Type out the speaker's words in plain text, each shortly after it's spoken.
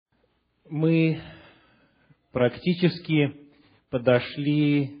Мы практически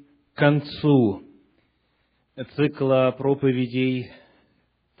подошли к концу цикла проповедей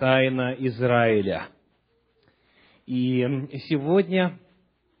 «Тайна Израиля». И сегодня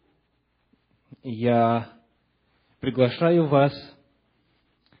я приглашаю вас,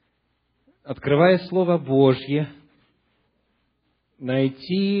 открывая Слово Божье,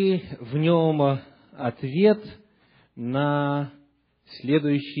 найти в нем ответ на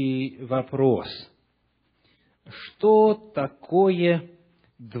следующий вопрос. Что такое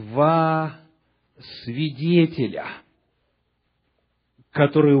два свидетеля,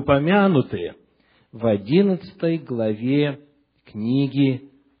 которые упомянуты в 11 главе книги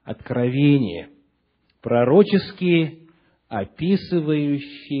Откровения, пророчески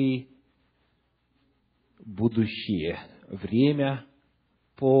описывающие будущее время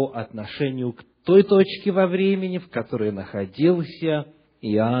по отношению к той точке во времени, в которой находился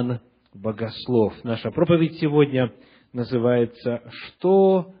Иоанн Богослов. Наша проповедь сегодня называется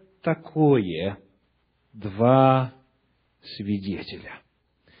 «Что такое два свидетеля?».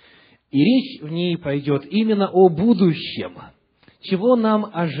 И речь в ней пойдет именно о будущем. Чего нам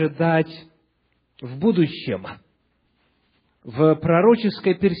ожидать в будущем? В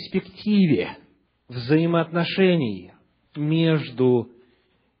пророческой перспективе взаимоотношений между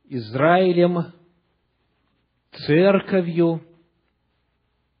Израилем, Церковью,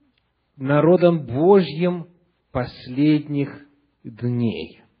 народом Божьим последних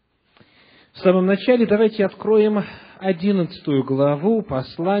дней. В самом начале давайте откроем 11 главу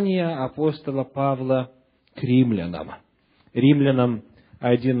послания апостола Павла к римлянам. Римлянам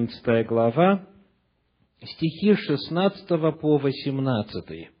 11 глава, стихи 16 по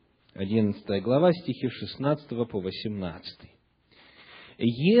 18. 11 глава, стихи 16 по 18.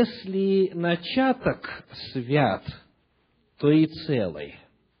 «Если начаток свят, то и целый,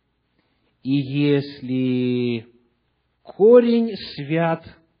 и если корень свят,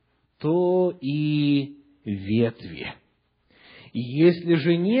 то и ветви. Если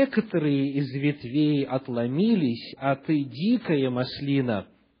же некоторые из ветвей отломились, а ты, дикая маслина,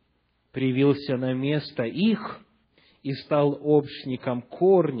 привился на место их и стал общником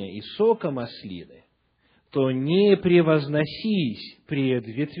корня и сока маслины, то не превозносись пред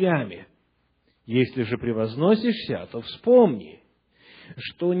ветвями. Если же превозносишься, то вспомни,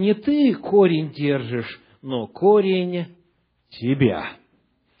 что не ты корень держишь, но корень тебя».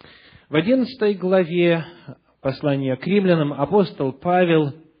 В 11 главе послания к римлянам апостол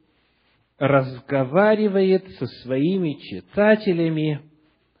Павел разговаривает со своими читателями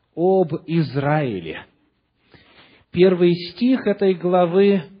об Израиле. Первый стих этой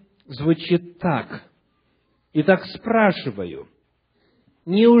главы звучит так: «Итак, спрашиваю,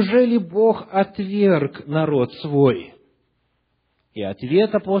 неужели Бог отверг народ свой?» И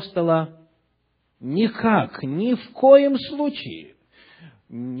ответ апостола: никак, ни в коем случае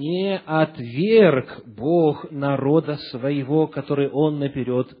не отверг Бог народа своего, который Он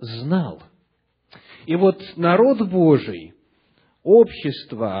наперед знал. И вот народ Божий,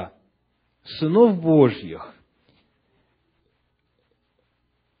 общество сынов Божьих,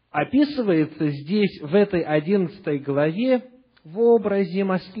 описывается здесь, в этой 11 главе, в образе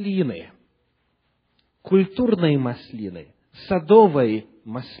маслины, культурной маслины, садовой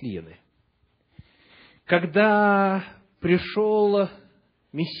маслины. Когда пришел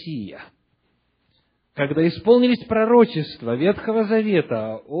Мессия, когда исполнились пророчества Ветхого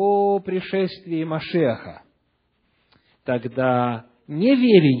Завета о пришествии Машиаха, тогда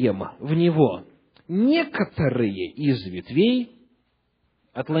неверием в Него некоторые из ветвей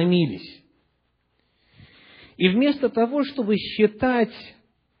отломились. И вместо того, чтобы считать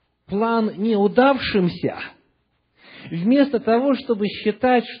план неудавшимся, вместо того, чтобы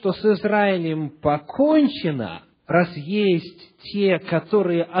считать, что с Израилем покончено, раз есть те,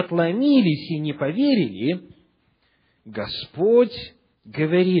 которые отломились и не поверили, Господь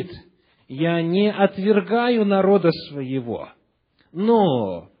говорит: «Я не отвергаю народа своего,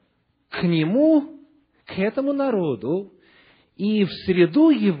 но к нему, к этому народу, и в среду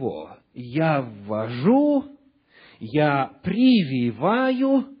его я ввожу, я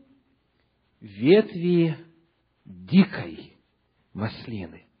прививаю ветви дикой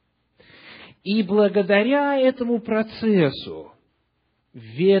маслины». И благодаря этому процессу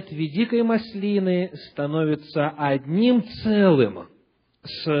ветви дикой маслины становятся одним целым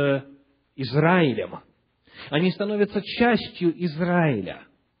с Израилем. Они становятся частью Израиля.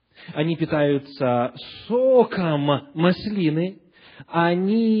 Они питаются соком маслины,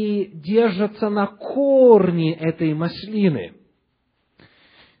 они держатся на корне этой маслины.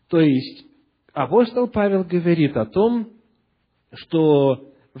 То есть апостол Павел говорит о том,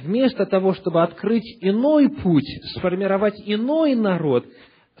 что вместо того, чтобы открыть иной путь, сформировать иной народ,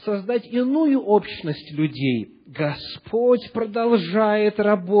 создать иную общность людей, Господь продолжает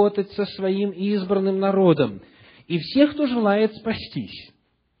работать со своим избранным народом. И всех, кто желает спастись,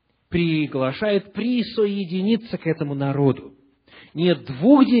 приглашает присоединиться к этому народу. Нет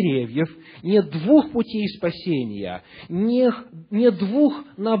двух деревьев, нет двух путей спасения, нет двух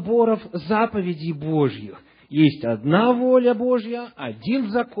наборов заповедей Божьих. Есть одна воля Божья, один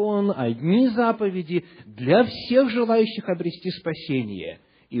закон, одни заповеди для всех желающих обрести спасение,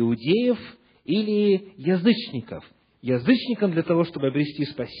 иудеев или язычников. Язычникам для того, чтобы обрести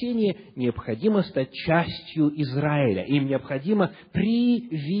спасение, необходимо стать частью Израиля. Им необходимо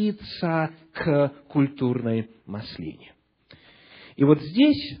привиться к культурной маслине. И вот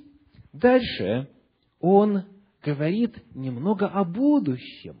здесь дальше он говорит немного о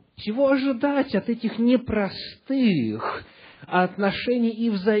будущем. Чего ожидать от этих непростых отношений и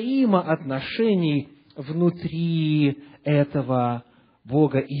взаимоотношений внутри этого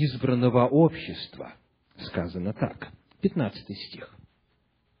Бога избранного общества? Сказано так, 15 стих.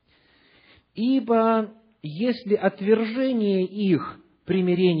 «Ибо если отвержение их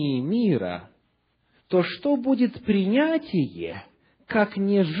примирение мира, то что будет принятие, как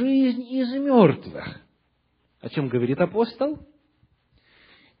не жизнь из мертвых?» О чем говорит апостол?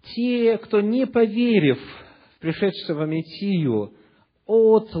 Те, кто, не поверив в пришедшего Мессию,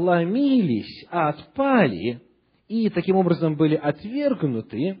 отломились, отпали и таким образом были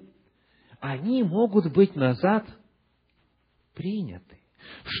отвергнуты, они могут быть назад приняты.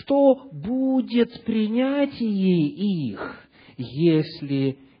 Что будет принятие их,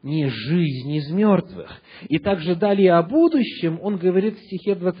 если не жизнь из мертвых? И также далее о будущем он говорит в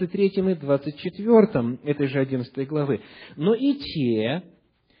стихе 23 и 24 этой же 11 главы. «Но и те,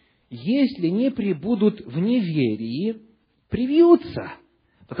 если не пребудут в неверии, привьются,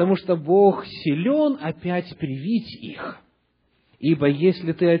 потому что Бог силен опять привить их. Ибо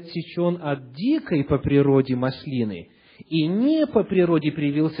если ты отсечен от дикой по природе маслины и не по природе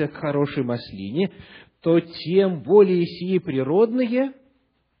привился к хорошей маслине, то тем более сии природные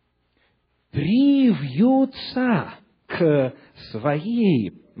привьются к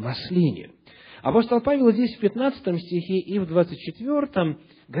своей маслине». Апостол Павел здесь в 15 стихе и в 24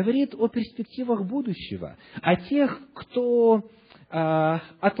 говорит о перспективах будущего, о тех, кто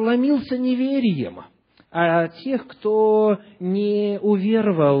отломился неверием, о тех, кто не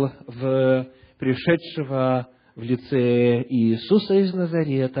уверовал в пришедшего в лице Иисуса из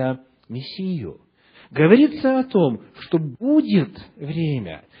Назарета Мессию. Говорится о том, что будет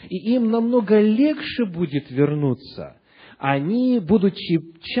время, и им намного легче будет вернуться. Они,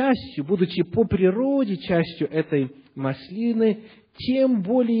 будучи по природе частью этой маслины, тем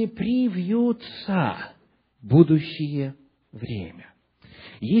более привьются будущее время.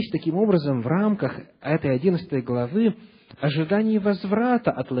 Есть таким образом в рамках этой 11 главы ожидание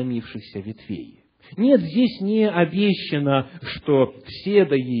возврата отломившихся ветвей. Нет, здесь не обещано, что все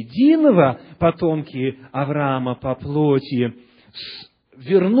до единого потомки Авраама по плоти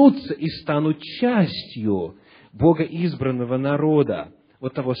вернутся и станут частью Бога избранного народа,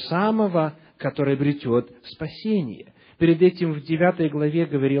 вот того самого, который обретет спасение. Перед этим в 9 главе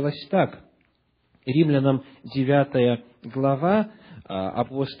говорилось так. Римлянам 9 глава,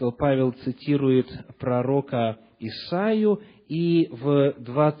 апостол Павел цитирует пророка Исаию, и в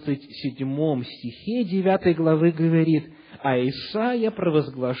 27 стихе 9 главы говорит: «А Исаия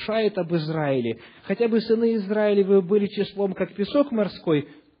провозглашает об Израиле: хотя бы сыны Израилевы были числом, как песок морской,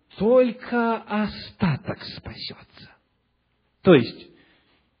 только остаток спасется». То есть,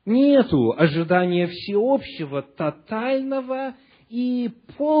 нету ожидания всеобщего, тотального и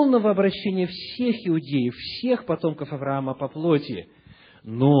полного обращения всех иудеев, всех потомков Авраама по плоти.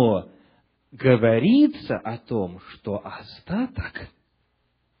 Но говорится о том, что остаток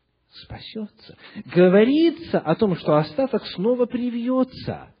спасется. Говорится о том, что остаток снова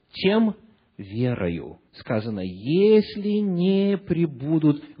привьется. Чем? Верою. Сказано, если не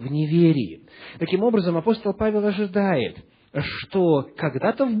пребудут в неверии. Таким образом, апостол Павел ожидает, что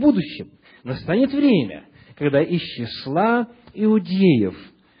когда-то в будущем настанет время, когда из числа иудеев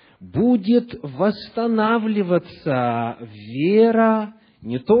будет восстанавливаться вера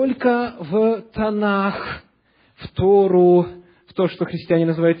не только в Танах, в Тору, в то, что христиане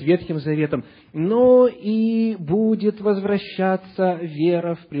называют Ветхим Заветом, но и будет возвращаться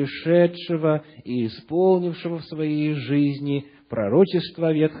вера в пришедшего и исполнившего в своей жизни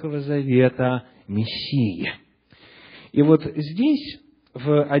пророчество Ветхого Завета Мессии. И вот здесь,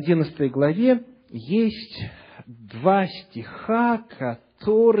 в 11 главе, есть 2 стиха,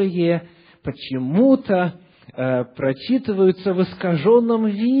 которые почему-то прочитываются в искаженном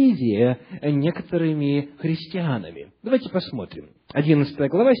виде некоторыми христианами. Давайте посмотрим. 11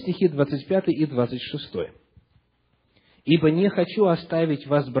 глава, стихи 25 и 26. «Ибо не хочу оставить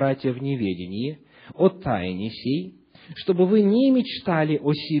вас, братья, в неведении о тайне сей, чтобы вы не мечтали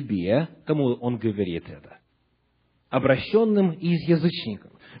о себе». Кому он говорит это? Обращенным из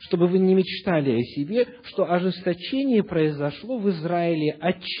язычников. «Чтобы вы не мечтали о себе, что ожесточение произошло в Израиле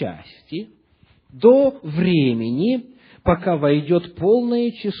отчасти, до времени, пока войдет полное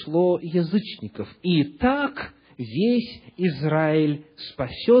число язычников. И так весь Израиль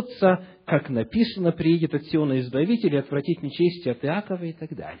спасется, как написано, приедет от Сиона Избавитель и отвратит нечестие от Иакова» и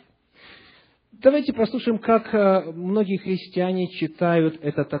так далее. Давайте послушаем, как многие христиане читают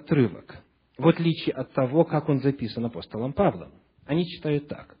этот отрывок, в отличие от того, как он записан апостолом Павлом. Они читают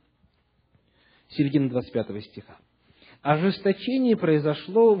так. Середина 25 стиха. «Ожесточение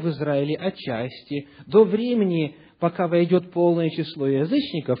произошло в Израиле отчасти, до времени, пока войдет полное число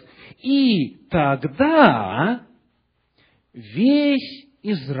язычников, и тогда весь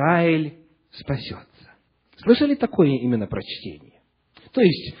Израиль спасется». Слышали такое именно прочтение? То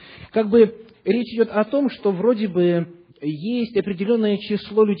есть, речь идет о том, что вроде бы есть определенное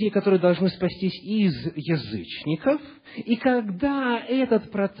число людей, которые должны спастись из язычников, и когда этот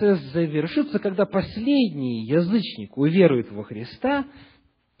процесс завершится, когда последний язычник уверует во Христа,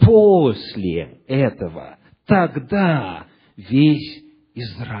 после этого тогда весь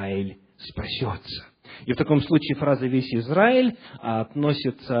Израиль спасется. И в таком случае фраза «весь Израиль»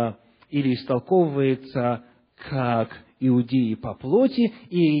 относится или истолковывается как иудеи по плоти,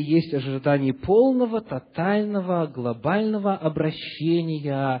 и есть ожидание полного, тотального, глобального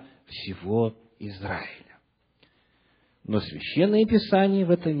обращения всего Израиля. Но Священное Писание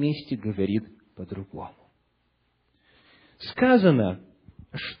в этом месте говорит по-другому. Сказано,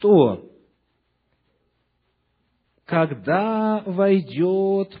 что когда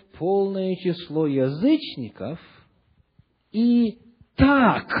войдет полное число язычников, и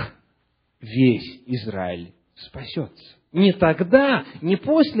так весь Израиль спасется. Не тогда, не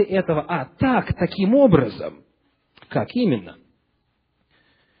после этого, а так, таким образом. Как именно?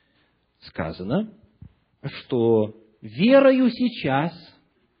 Сказано, что верою сейчас,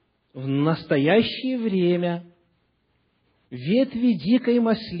 в настоящее время, ветви дикой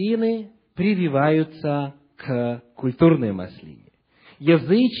маслины прививаются к культурной маслине.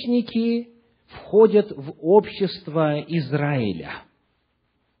 Язычники входят в общество Израиля,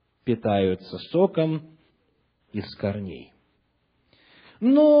 питаются соком из корней.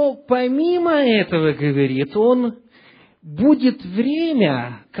 Но помимо этого, говорит он, будет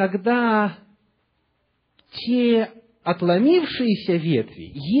время, когда те отломившиеся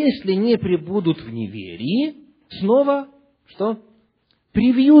ветви, если не пребудут в неверии, снова, что?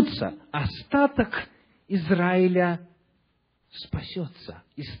 Привьются. Остаток Израиля спасется.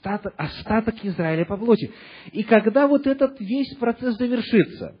 Остаток Израиля по плоти. И когда вот этот весь процесс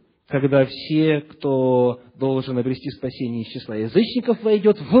завершится, когда все, кто должен обрести спасение из числа язычников,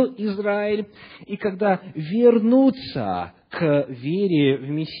 войдет в Израиль, и когда вернутся к вере в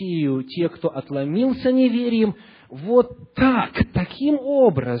Мессию те, кто отломился неверием, вот так, таким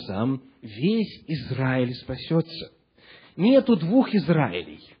образом, весь Израиль спасется. Нету двух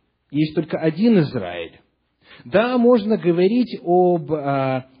Израилей, есть только один Израиль. Да, можно говорить об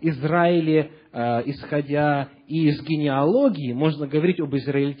Израиле, исходя из генеалогии, можно говорить об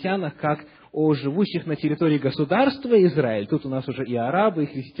израильтянах как о живущих на территории государства Израиль. Тут у нас уже и арабы, и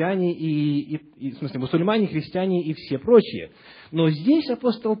христиане, в смысле, мусульмане, христиане и все прочие. Но здесь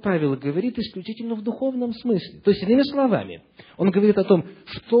апостол Павел говорит исключительно в духовном смысле. То есть, иными словами, он говорит о том,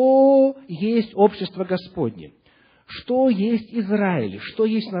 что есть общество Господне, что есть Израиль, что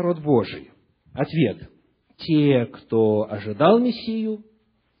есть народ Божий. Ответ. Те, кто ожидал Мессию,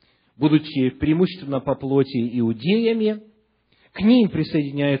 будучи преимущественно по плоти иудеями, к ним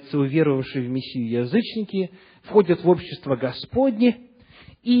присоединяются уверовавшие в Мессию язычники, входят в общество Господне,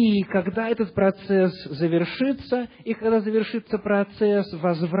 и когда этот процесс завершится, и когда завершится процесс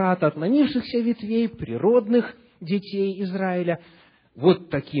возврата отломившихся ветвей, природных детей Израиля, вот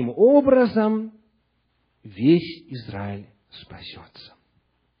таким образом весь Израиль спасется.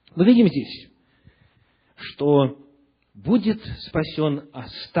 Мы видим здесь, что будет спасен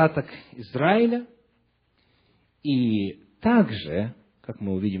остаток Израиля, и также, как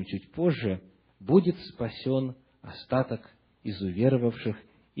мы увидим чуть позже, будет спасен остаток из уверовавших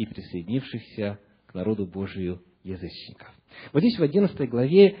и присоединившихся к народу Божию язычников. Вот здесь в 11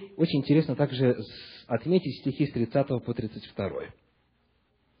 главе очень интересно также отметить стихи с 30 по 32.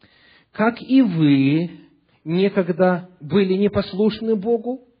 «Как и вы некогда были непослушны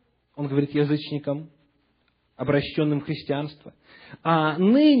Богу», он говорит язычникам, обращенным в христианство, а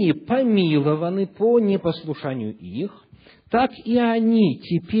ныне помилованы по непослушанию их, так и они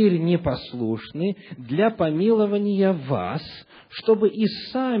теперь непослушны для помилования вас, чтобы и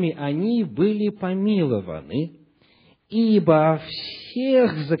сами они были помилованы, ибо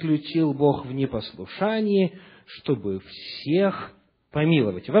всех заключил Бог в непослушании, чтобы всех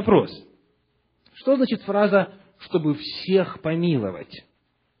помиловать. Вопрос. Что значит фраза «чтобы всех помиловать»?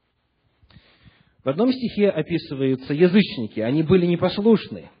 В одном стихе описываются язычники, они были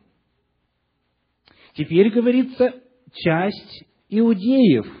непослушны. Теперь говорится, часть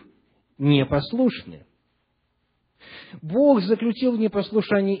иудеев непослушны. Бог заключил в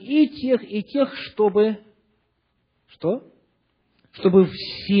непослушании и тех, чтобы... Что? Чтобы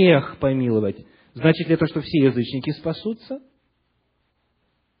всех помиловать. Значит ли это, что все язычники спасутся?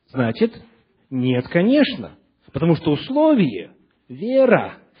 Значит, нет, конечно. Потому что условие –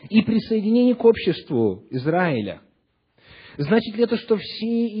 вера и присоединение к обществу Израиля. Значит ли это, что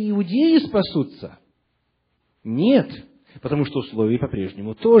все иудеи спасутся? Нет, потому что условие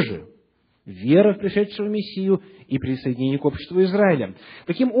по-прежнему тоже. Вера в пришедшего Мессию и присоединение к обществу Израиля.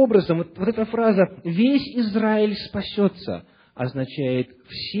 Таким образом, вот эта фраза «весь Израиль спасется» означает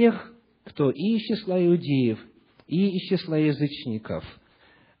всех, кто и из числа иудеев, и из числа язычников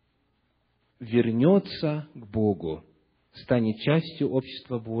вернется к Богу, станет частью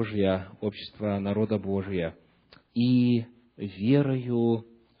общества Божия, общества народа Божия, и верою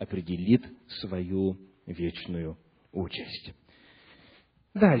определит свою вечную участь.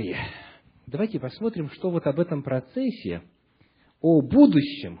 Далее, давайте посмотрим, что вот об этом процессе, о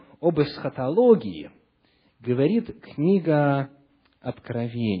будущем, об эсхатологии говорит книга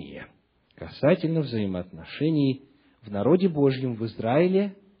Откровения касательно взаимоотношений в народе Божьем, в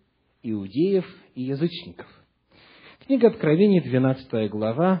Израиле, иудеев и язычников. Книга Откровения, 12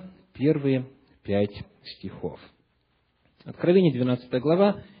 глава, первые 5 стихов. Откровение, 12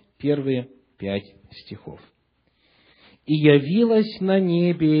 глава, первые 5 стихов. «И явилось на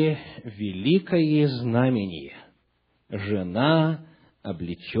небе великое знамение, жена,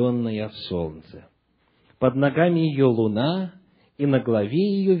 облеченная в солнце. Под ногами ее луна, и на главе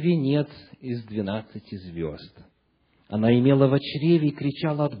ее венец из 12 звезд. Она имела в чреве и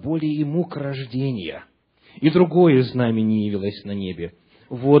кричала от боли и мук рождения. И другое знамение явилось на небе.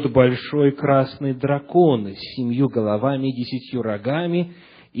 Вот большой красный дракон с 7 головами и 10 рогами,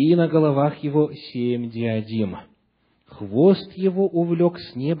 и на головах его 7 диадим. Хвост его увлек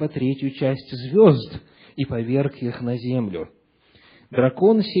с неба 3 часть звезд и поверг их на землю.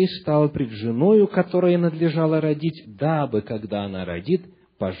 Дракон сей стал пред женою, которая надлежала родить, дабы, когда она родит,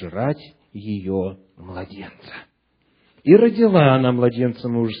 пожрать ее младенца. И родила она младенца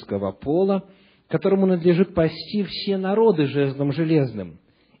мужеского пола, которому надлежит пасти все народы жезлом железным.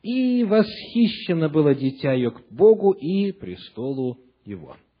 И восхищено было дитя ее к Богу и престолу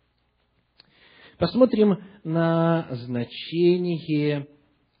его». Посмотрим на значение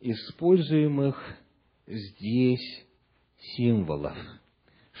используемых здесь символов.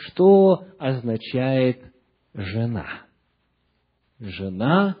 Что означает жена?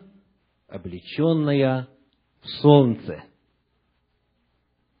 Жена, облеченная в солнце.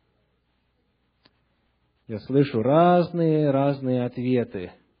 Я слышу разные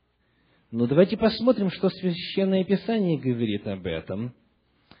ответы. Но давайте посмотрим, что Священное Писание говорит об этом.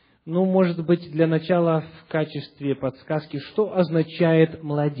 Может быть, для начала в качестве подсказки, что означает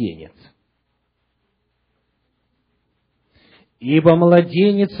младенец. «Ибо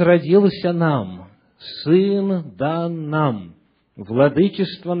младенец родился нам, сын дан нам,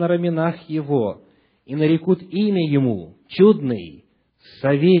 владычество на раменах его, и нарекут имя ему чудный,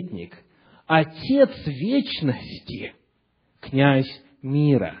 советник, Отец вечности, князь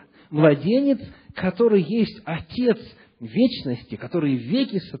мира». Младенец, который есть Отец вечности, который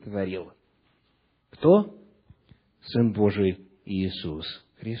веки сотворил. Кто? Сын Божий Иисус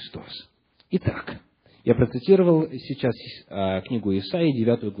Христос. Итак, я процитировал сейчас книгу Исаии,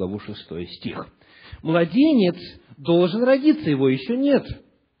 9 главу, 6 стих. Младенец должен родиться, его еще нет.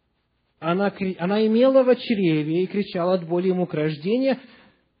 Она имела в чреве и кричала от боли и мук рождения.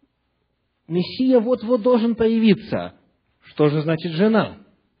 Мессия вот-вот должен появиться. Что же значит жена?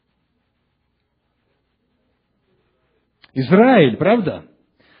 Израиль, правда?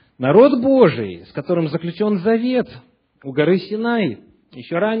 Народ Божий, с которым заключен завет у горы Синай,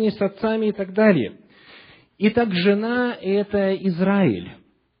 еще ранее с отцами и так далее. Итак, жена – это Израиль.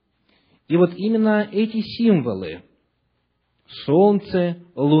 И вот именно эти символы – солнце,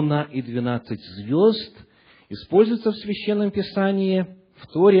 луна и 12 звезд – используются в Священном Писании, в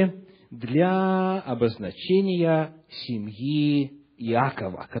Торе, для обозначения семьи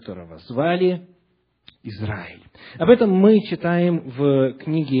Иакова, которого звали Израиль. Об этом мы читаем в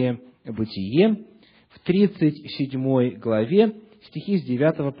книге «Бытие», в 37 главе, стихи с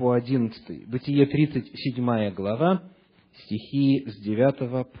 9 по 11. Бытие, 37 глава, стихи с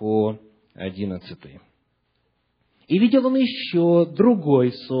 9 по 11. «И видел он еще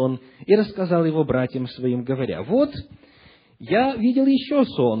другой сон, и рассказал его братьям своим, говоря: вот, я видел еще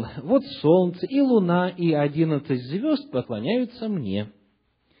сон, вот солнце и луна и 11 звезд поклоняются мне.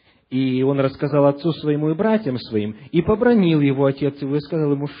 И он рассказал отцу своему и братьям своим, и побранил его отец его, и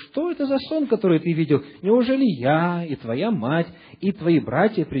сказал ему: что это за сон, который ты видел? Неужели я, и твоя мать, и твои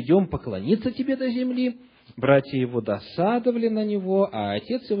братья придем поклониться тебе до земли? Братья его досадовали на него, а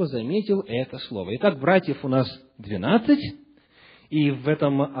отец его заметил это слово. Итак, братьев у нас 12, и в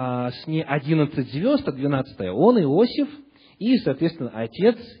этом сне 11 звезд, а 12-е он, Иосиф, и, соответственно,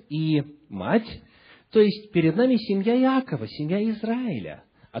 отец и мать. То есть, перед нами семья Иакова, семья Израиля,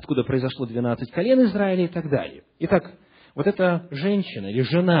 откуда произошло 12 колен Израиля и так далее. Итак, вот эта женщина или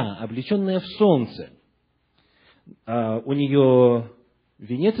жена, облеченная в солнце, у нее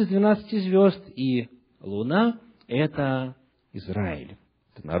венец из 12 звезд, и луна – это Израиль.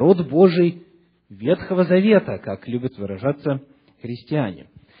 Это народ Божий Ветхого Завета, как любят выражаться христиане.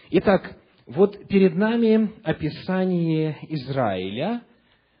 Итак, вот перед нами описание Израиля,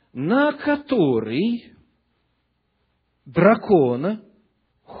 на который дракон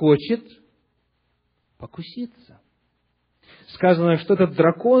хочет покуситься. Сказано, что этот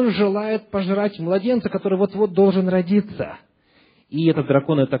дракон желает пожрать младенца, который вот-вот должен родиться. И этот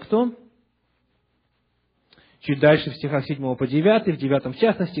дракон – это кто? Чуть дальше, в стихах 7 по 9, в 9 в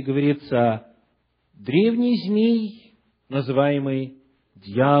частности, говорится: древний змей, называемый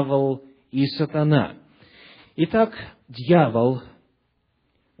дьявол и сатана. Итак, дьявол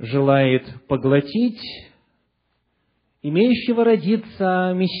желает поглотить имеющего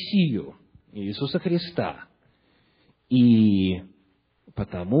родиться Мессию, Иисуса Христа, и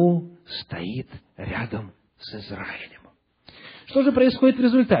потому стоит рядом с Израилем. Что же происходит в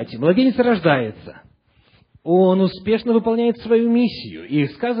результате? Младенец рождается. Он успешно выполняет свою миссию. И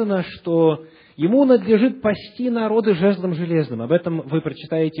сказано, что ему надлежит пасти народы жезлом железным. Об этом вы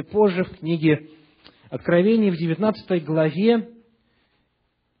прочитаете позже в книге Откровения в 19 главе.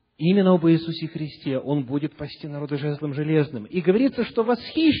 Именно об Иисусе Христе. Он будет пасти народы жезлом железным. И говорится, что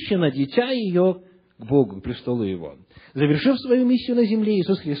восхищено дитя ее к Богу, к престолу его. Завершив свою миссию на земле,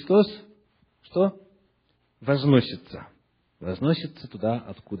 Иисус Христос, что? Возносится. Возносится туда,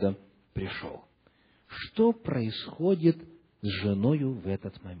 откуда пришел. Что происходит с женою в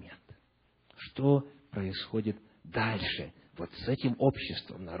этот момент? Что происходит дальше, вот с этим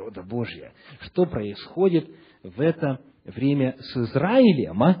обществом народа Божия? Что происходит в это время с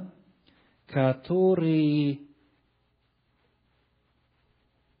Израилем, который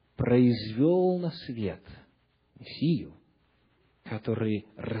произвел на свет Мессию, который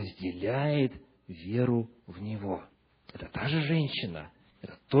разделяет веру в Него? Это та же женщина,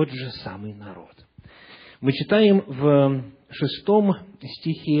 это тот же самый народ. Мы читаем в 6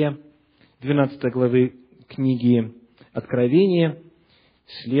 стихе 12 главы книги Откровения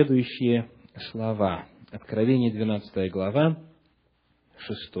следующие слова. Откровение, 12 глава,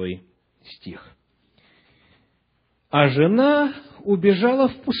 6 стих. «А жена убежала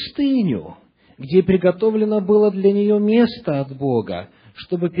в пустыню, где приготовлено было для нее место от Бога,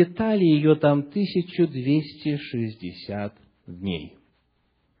 чтобы питали ее там 1260 дней».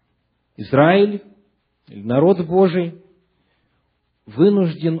 Израиль, народ Божий,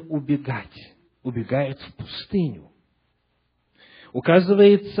 вынужден убегать, убегает в пустыню.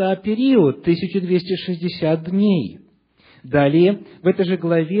 Указывается период 1260 дней. Далее, в этой же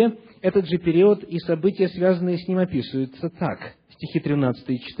главе, этот же период и события, связанные с ним, описываются так. Стихи 13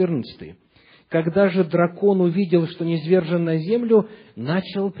 и 14. «Когда же дракон увидел, что низвержен на землю,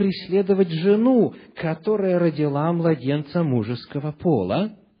 начал преследовать жену, которая родила младенца мужеского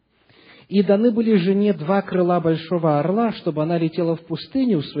пола. И даны были жене 2 крыла большого орла, чтобы она летела в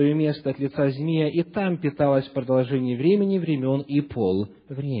пустыню в свое место от лица змея, и там питалась в продолжении времени, времен и пол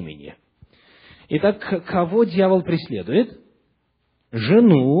времени». Итак, кого дьявол преследует?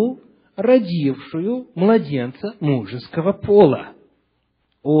 Жену, родившую младенца мужеского пола.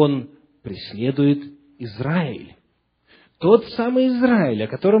 Он преследует Израиль. Тот самый Израиль, о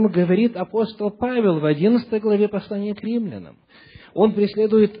котором говорит апостол Павел в 11 главе послания к римлянам. Он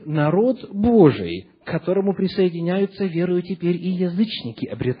преследует народ Божий, к которому присоединяются верою теперь и язычники,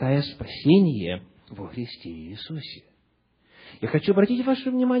 обретая спасение во Христе Иисусе. Я хочу обратить ваше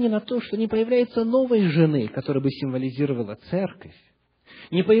внимание на то, что не появляется новой жены, которая бы символизировала церковь.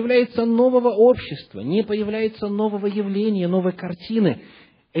 Не появляется нового общества, не появляется нового явления, новой картины.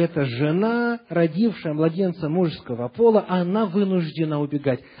 эта жена, родившая младенца мужеского пола, она вынуждена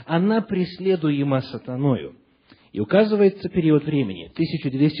убегать. Она преследуема сатаною. И указывается период времени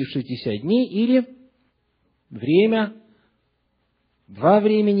 1260 дней или время, 2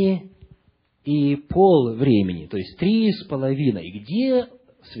 времени и пол времени, то есть 3,5, где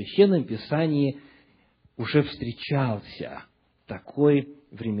в Священном Писании уже встречался такой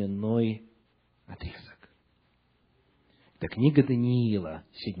временной отрезок. Это книга Даниила,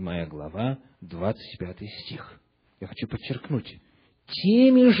 7 глава, 25 стих. Я хочу подчеркнуть,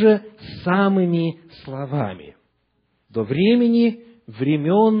 теми же самыми словами. До времени,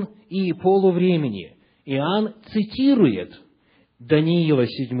 времен и полувремени. Иоанн цитирует Даниила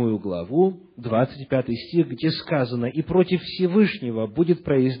 7 главу, 25 стих, где сказано: «И против Всевышнего будет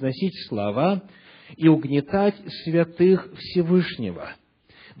произносить слова и угнетать святых Всевышнего.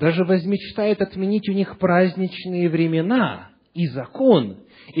 Даже возмечтает отменить у них праздничные времена и закон,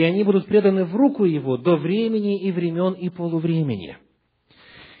 и они будут преданы в руку его до времени и времен и полувремени».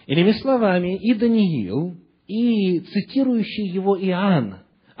 Иными словами, и Даниил, и цитирующий его Иоанн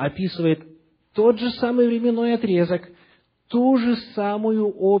описывает тот же самый временной отрезок, ту же самую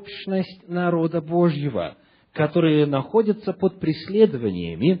общность народа Божьего, которые находятся под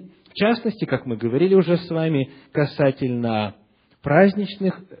преследованиями, в частности, как мы говорили уже с вами, касательно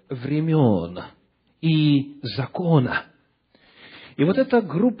праздничных времен и закона. И вот эта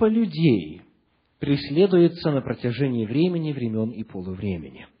группа людей преследуется на протяжении времени, времен и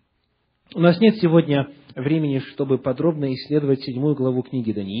полувремени. У нас нет сегодня времени, чтобы подробно исследовать 7 главу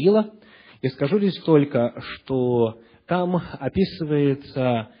книги Даниила. Я скажу лишь только, что там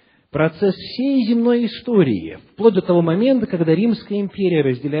описывается процесс всей земной истории, вплоть до того момента, когда Римская империя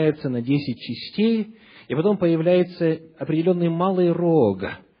разделяется на 10 частей, и потом появляется определенный малый рог,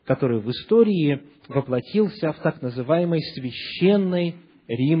 который в истории воплотился в так называемой Священной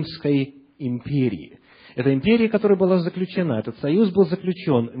Римской империи. Это империя, которая была заключена, этот союз был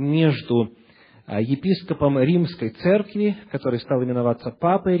заключен между епископом Римской церкви, который стал именоваться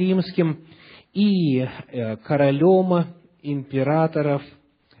Папой Римским, и королем императоров,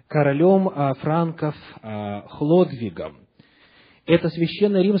 королем франков Хлодвигом. Эта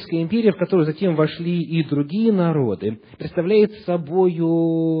Священная Римская империя, в которую затем вошли и другие народы, представляет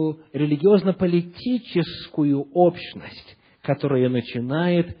собою религиозно-политическую общность, которая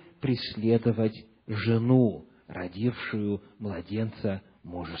начинает преследовать жену, родившую младенца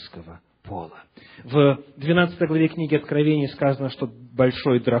мужеского пола. В 12 главе книги Откровения сказано, что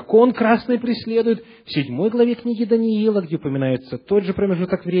большой дракон красный преследует. В 7 главе книги Даниила, где упоминается тот же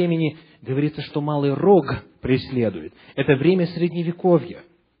промежуток времени, говорится, что малый рог преследует. Это время Средневековья.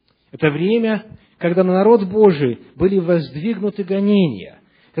 Это время, когда на народ Божий были воздвигнуты гонения,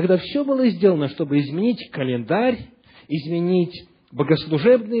 когда все было сделано, чтобы изменить календарь, изменить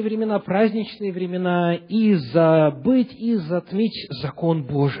богослужебные времена, праздничные времена и забыть, и затмить закон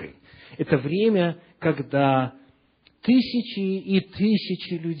Божий. Это время, когда тысячи и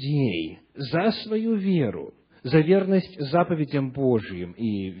тысячи людей за свою веру, за верность заповедям Божьим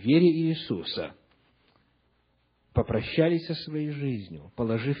и вере Иисуса попрощались со своей жизнью,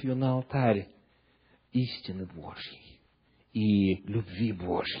 положив ее на алтарь истины Божьей и любви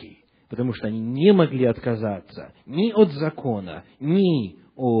Божьей, потому что они не могли отказаться ни от закона, ни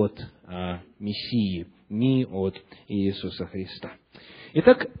от Мессии, ни от Иисуса Христа.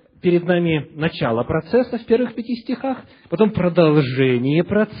 Итак, перед нами начало процесса в первых 5 стихах, потом продолжение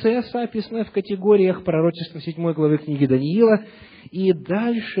процесса, описанное в категориях пророчества 7 главы книги Даниила, и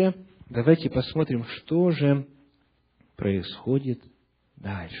дальше давайте посмотрим, что же происходит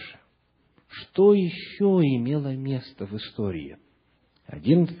дальше. Что еще имело место в истории?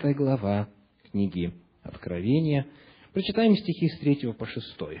 11 глава книги Откровения. Прочитаем стихи с 3 по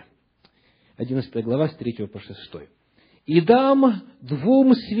 6. 11 глава с 3 по 6. «И дам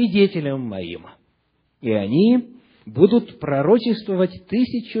 2 свидетелям моим, и они будут пророчествовать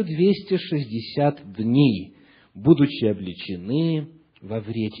 1260 дней, будучи облечены во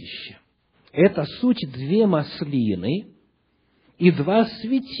вретище. Это суть 2 маслины и 2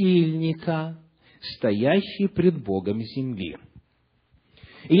 светильника, стоящие пред Богом земли.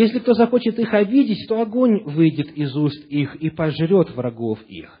 И если кто захочет их обидеть, то огонь выйдет из уст их и пожрет врагов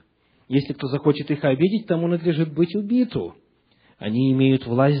их. Если кто захочет их обидеть, тому надлежит быть убиту. Они имеют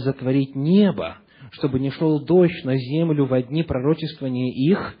власть затворить небо, чтобы не шел дождь на землю во дни пророчествования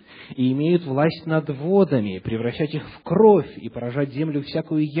их, и имеют власть над водами, превращать их в кровь и поражать землю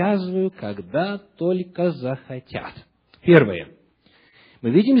всякую язву, когда только захотят». Первое. Мы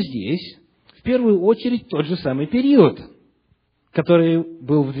видим здесь, в первую очередь, тот же самый период, который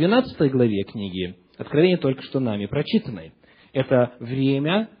был в 12 главе книги Откровения, только что нами прочитанной. Это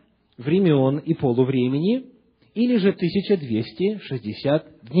время времен и полувремени, или же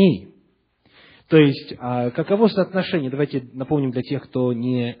 1260 дней. То есть, каково соотношение? Давайте напомним для тех, кто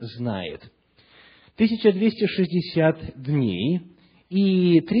не знает. 1260 дней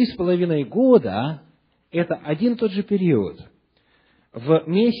и 3,5 года – это один и тот же период. В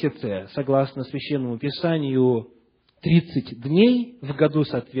месяце, согласно Священному Писанию, 30 дней, в году,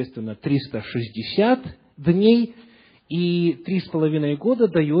 соответственно, 360 дней, и 3,5 года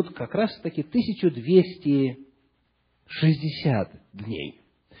дают как раз-таки 1260 дней.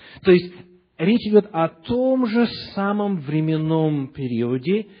 То есть, речь идет о том же самом временном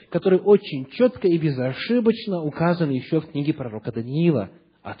периоде, который очень четко и безошибочно указан еще в книге пророка Даниила,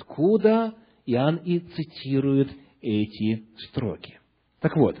 откуда Иоанн и цитирует эти строки.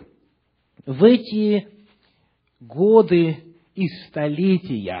 Так вот, в эти годы и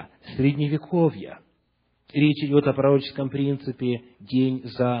столетия Средневековья речь идет о пророческом принципе «день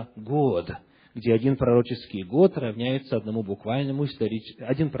за год», где один пророческий год равняется одному буквальному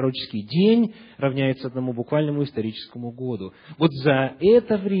один пророческий день равняется одному буквальному историческому году. Вот за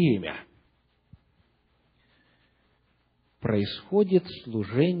это время происходит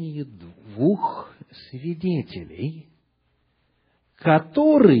служение двух свидетелей,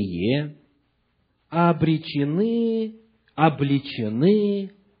 которые облечены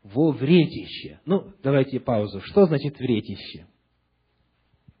во вретище. Давайте паузу. Что значит вретище?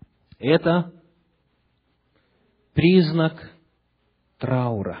 Это признак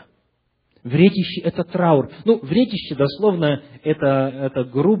траура. Вретище – это траур. Вретище, дословно, это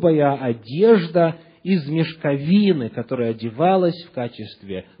грубая одежда из мешковины, которая одевалась в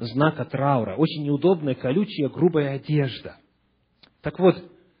качестве знака траура. Очень неудобная, колючая, грубая одежда. Так вот,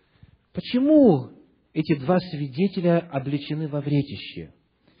 почему эти два свидетеля облечены во вретище?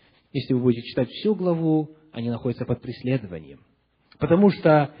 Если вы будете читать всю главу, они находятся под преследованием. Потому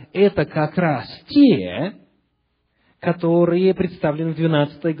что это как раз те, которые представлены в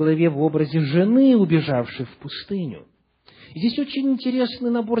 12 главе в образе жены, убежавшей в пустыню. И здесь очень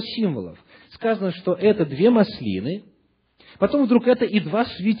интересный набор символов. Сказано, что это 2 маслины, потом вдруг это и 2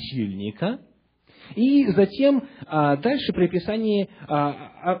 светильника, и затем дальше при описании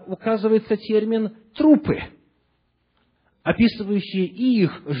указывается термин «трупы», описывающие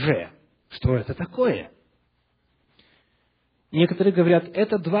их же. Что это такое? Некоторые говорят,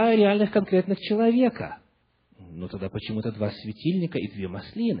 это 2 реальных конкретных человека. Тогда почему-то 2 светильника и 2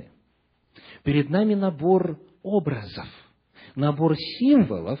 маслины? Перед нами набор образов, набор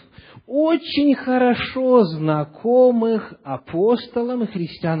символов, очень хорошо знакомых апостолам и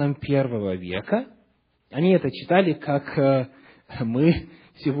христианам первого века. Они это читали, как мы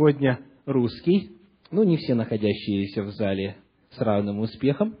сегодня русский, не все находящиеся в зале с равным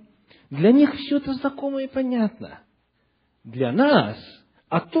успехом. Для них все это знакомо и понятно. Для нас,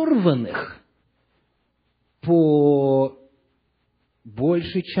 оторванных по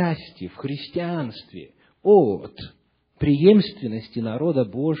большей части в христианстве от преемственности народа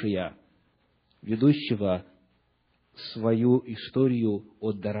Божия, ведущего свою историю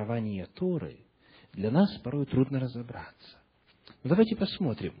от дарования Торы, для нас порой трудно разобраться. Давайте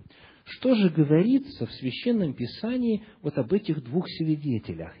посмотрим, что же говорится в Священном Писании об этих 2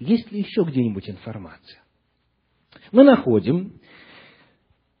 свидетелях. Есть ли еще где-нибудь информация? Мы находим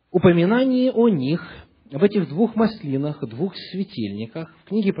упоминание о них, об этих 2 маслинах, 2 светильниках в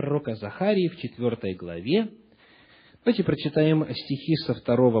книге пророка Захарии в 4 главе. Давайте прочитаем стихи со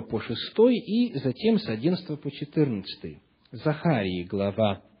 2 по 6 и затем с 11 по 14. Захарии,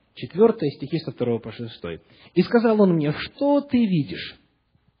 глава 4, стихи со 2 по 6. «И сказал он мне, что ты видишь?»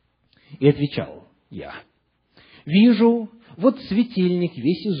 И отвечал я: «Вижу, вот светильник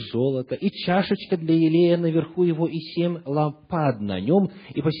весь из золота, и чашечка для елея наверху его, и 7 лампад на нем,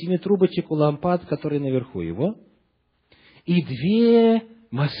 и по 7 трубочек у лампад, которые наверху его, и 2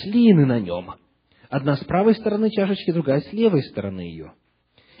 маслины на нем, одна с правой стороны чашечки, другая с левой стороны ее.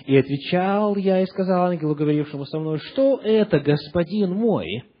 И отвечал я и сказал ангелу, говорившему со мной, что это, господин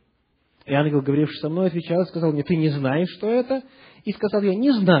мой? И ангел, говоривший со мной, отвечал и сказал мне, ты не знаешь, что это? И сказал я,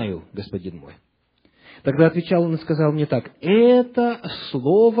 не знаю, господин мой. Тогда отвечал он и сказал мне так, это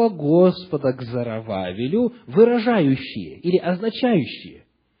слово Господа к Зарававелю, выражающее или означающее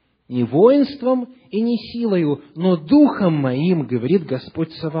не воинством и не силою, но духом моим, говорит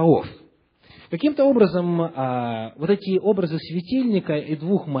Господь Саваоф. Каким-то образом вот эти образы светильника и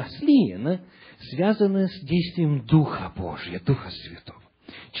 2 маслин связаны с действием Духа Божия, Духа Святого.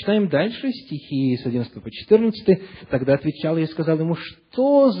 Читаем дальше стихи с 11 по 14. Тогда отвечал я и сказал ему,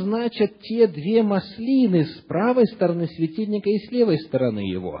 что значат те 2 маслины с правой стороны светильника и с левой стороны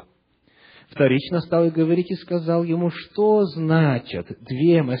его? Вторично стал и говорить, и сказал ему, что значат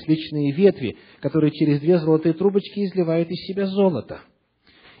две масличные ветви, которые через две золотые трубочки изливают из себя золото.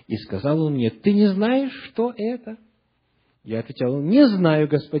 И сказал он мне, ты не знаешь, что это? Я отвечал, не знаю,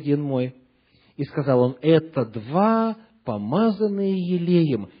 господин мой. И сказал он, это два помазанные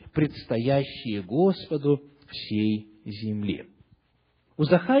елеем, предстоящие Господу всей земли. У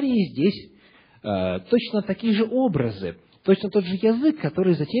Захарии здесь точно такие же образы, точно тот же язык,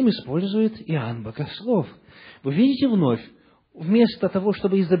 который затем использует Иоанн Богослов. Вы видите вновь, вместо того,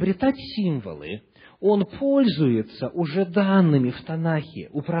 чтобы изобретать символы, он пользуется уже данными в Танахе,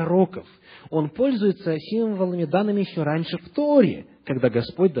 у пророков. Он пользуется символами, данными еще раньше в Торе, когда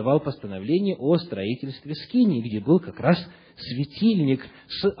Господь давал постановление о строительстве скинии, где был как раз светильник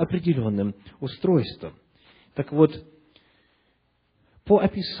с определенным устройством. Так вот, по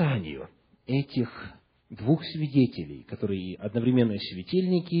описанию этих двух свидетелей, которые одновременно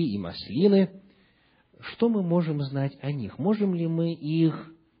светильники и маслины, что мы можем знать о них? Можем ли мы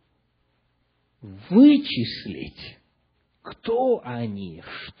их вычислить? Кто они?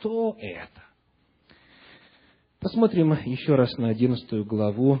 Что это? Посмотрим еще раз на 11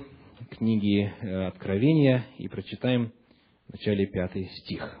 главу книги Откровения и прочитаем в начале 5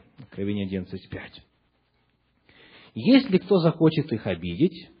 стих. Откровение 11:5. «Если кто захочет их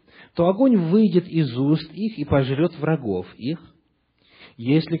обидеть, то огонь выйдет из уст их и пожрет врагов их.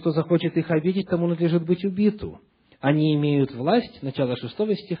 Если кто захочет их обидеть, тому надлежит быть убиту. Они имеют власть, начало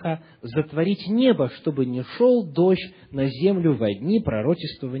 6 стиха, затворить небо, чтобы не шел дождь на землю во дни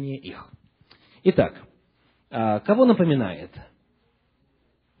пророчествования их». Итак, кого напоминает?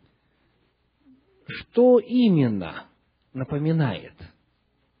 Что именно напоминает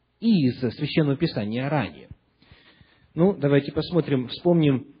из Священного Писания ранее? Давайте посмотрим,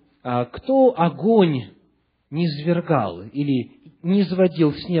 вспомним, кто огонь низвергал или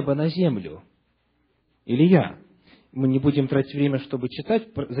низводил с неба на землю? Илья. Мы не будем тратить время, чтобы читать.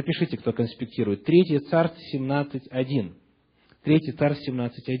 Запишите, кто конспектирует. 3 Царств 17:1. 3 Царств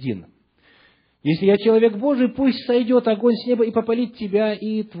 17:1. «Если я человек Божий, пусть сойдет огонь с неба и попалит тебя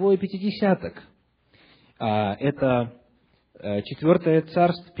и твой пятидесяток». Это 4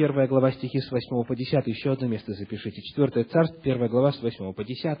 Царств, 1 глава, стихи с 8 по 10. Еще одно место запишите. 4 Царств, 1 глава, с 8 по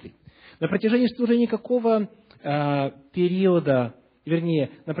 10. На протяжении служения какого периода,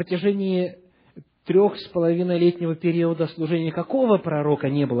 на протяжении 3,5-летнего периода служения какого пророка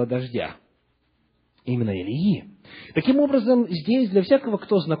не было дождя? Именно Илии. Таким образом, здесь для всякого,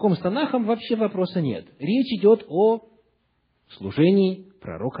 кто знаком с Танахом, вообще вопроса нет. Речь идет о служении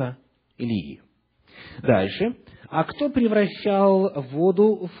пророка Илии. Дальше. А кто превращал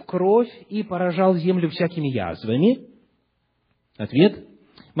воду в кровь и поражал землю всякими язвами? Ответ.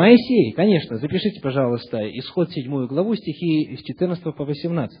 Моисей, конечно. Запишите, пожалуйста, Исход 7 главу, стихи с 14 по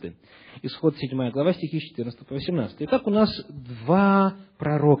 18. Исход 7 глава, стихи с 14 по 18. Итак, у нас два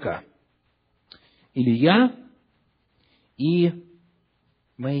пророка. Илия и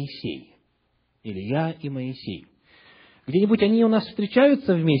Моисей. Илия и Моисей. Где-нибудь они у нас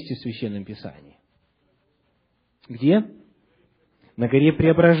встречаются вместе в Священном Писании? Где? На горе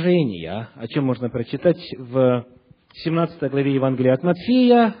Преображения, о чем можно прочитать в 17 главе Евангелия от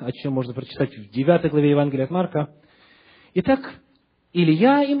Матфея, о чем можно прочитать в 9 главе Евангелия от Марка. Итак,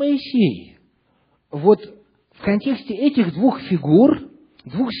 Илия и Моисей. Вот в контексте этих двух фигур,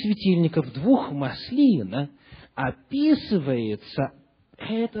 двух светильников, двух маслин, описывается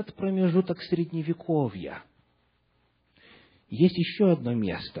этот промежуток Средневековья. Есть еще одно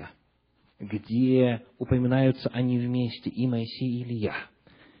место, где упоминаются они вместе, и Моисей, и Илия.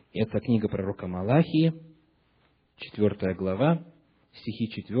 Это книга пророка Малахии, 4 глава, стихи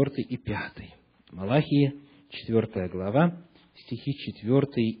 4 и 5. Малахии, 4 глава, стихи 4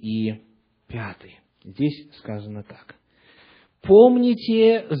 и 5. Здесь сказано так.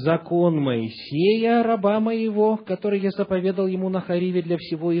 «Помните закон Моисея, раба моего, который я заповедал ему на Хориве для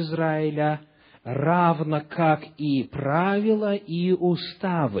всего Израиля, равно как и правила и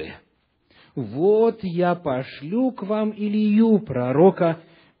уставы. Вот я пошлю к вам Илию, пророка,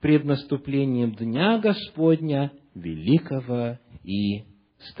 пред наступлением дня Господня, великого и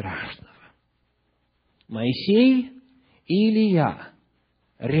страшного». Моисей и Илия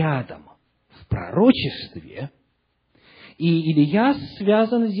рядом в пророчестве, и Илия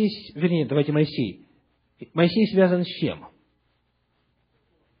связан здесь, Моисей. Моисей связан с чем?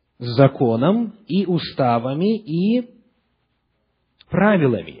 С законом и уставами и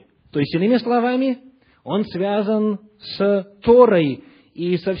правилами. То есть, иными словами, он связан с Торой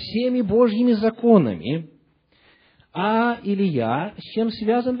и со всеми Божьими законами. А Илия с чем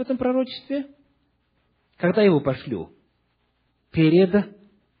связан в этом пророчестве? Когда его пошлю? Перед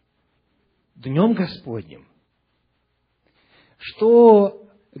Днем Господним. Что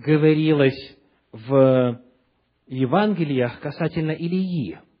говорилось в Евангелиях касательно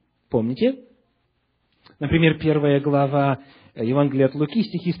Илии? Помните? Например, 1 глава Евангелия от Луки,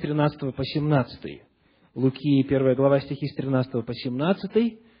 стихи с 13 по 17. Луки, 1 глава, стихи с 13 по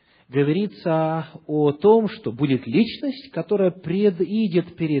 17, говорится о том, что будет личность, которая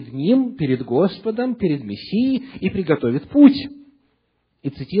предидет перед Ним, перед Господом, перед Мессией и приготовит путь. И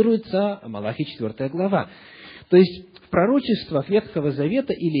цитируется Малахи, 4 глава. То есть, в пророчествах Ветхого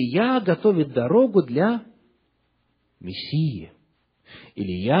Завета Илия готовит дорогу для Мессии.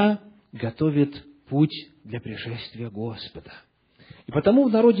 Илия готовит путь для пришествия Господа. И потому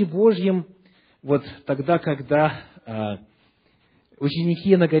в народе Божьем, вот тогда, когда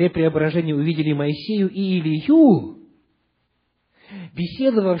ученики на горе Преображения увидели Моисею и Илию,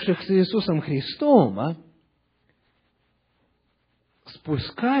 беседовавших с Иисусом Христом,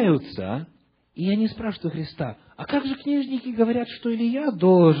 спускаются, и они спрашивают у Христа: а как же книжники говорят, что Илия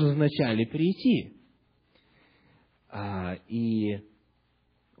должен вначале прийти? И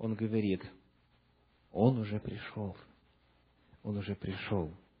он говорит: он уже пришел. Он уже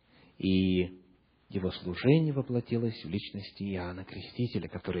пришел. И его служение воплотилось в личности Иоанна Крестителя,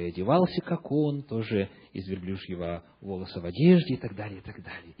 который одевался, как он, тоже из верблюжьего волоса в одежде, и так далее, и так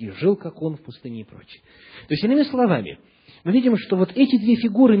далее. И жил, как он, в пустыне и прочее. То есть, иными словами, мы видим, что вот эти две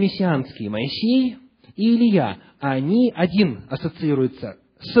фигуры мессианские, Моисей и Илия, они, один ассоциируется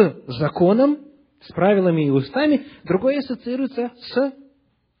с законом, с правилами и устами, другой ассоциируется с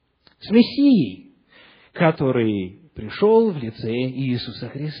Мессией, который пришел в лице Иисуса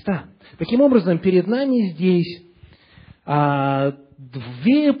Христа. Таким образом, перед нами здесь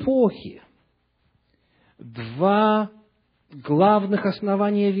две эпохи, два главных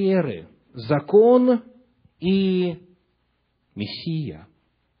основания веры – закон и Мессия.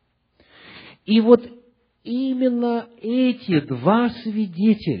 И вот именно эти два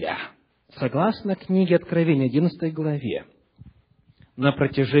свидетеля, согласно книге Откровения, 11 главе, на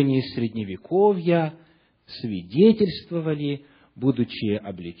протяжении Средневековья свидетельствовали, будучи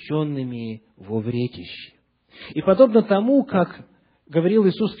облеченными во вретище. И подобно тому, как говорил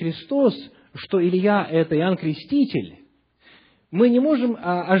Иисус Христос, что Илия – это Иоанн Креститель, мы не можем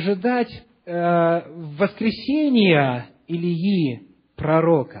ожидать воскресения Илии,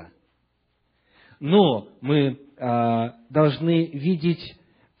 пророка. Но мы должны видеть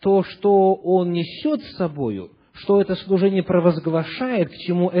то, что он несет с собою, что это служение провозглашает, к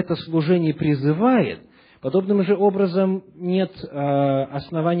чему это служение призывает. Подобным же образом нет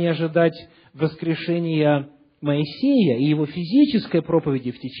оснований ожидать воскрешения Моисея и его физической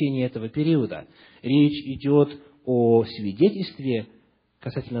проповеди в течение этого периода. Речь идет о свидетельстве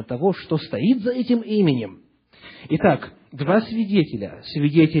касательно того, что стоит за этим именем. Итак, два свидетеля.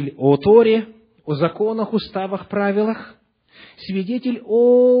 Свидетель о Торе, о законах, уставах, правилах. Свидетель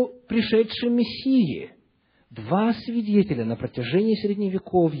о пришедшем Мессии. Два свидетеля на протяжении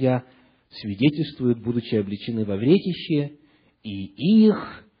Средневековья свидетельствуют, будучи облечены во вретище, и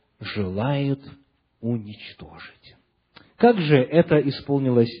их желают уничтожить. Как же это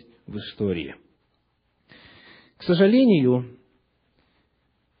исполнилось в истории? К сожалению,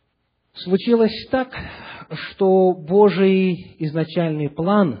 случилось так, что Божий изначальный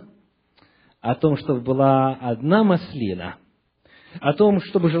план о том, чтобы была одна маслина, о том,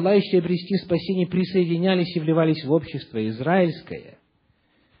 чтобы желающие обрести спасение присоединялись и вливались в общество израильское,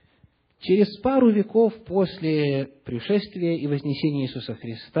 через пару веков после пришествия и вознесения Иисуса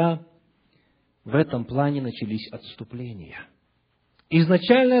Христа в этом плане начались отступления.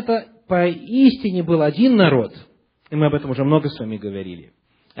 Изначально это поистине был один народ, и мы об этом уже много с вами говорили.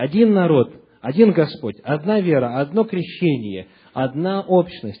 Один народ, один Господь, одна вера, одно крещение, одна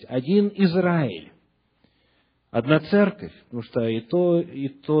общность, один Израиль, одна церковь, потому что и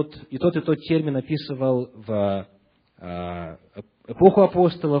тот термин описывал в эпоху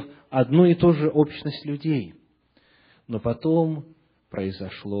апостолов одну и ту же общность людей. Но потом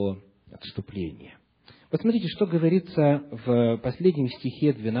произошло отступление. Посмотрите, что говорится в последнем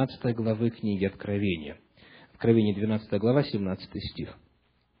стихе 12 главы книги Откровения. Откровение 12 глава, 17 стих.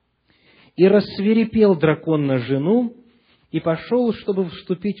 «И рассвирепел дракон на жену, и пошел, чтобы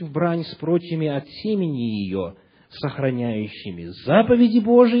вступить в брань с прочими от семени ее, сохраняющими заповеди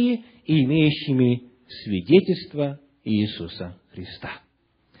Божии и имеющими свидетельство Иисуса Христа».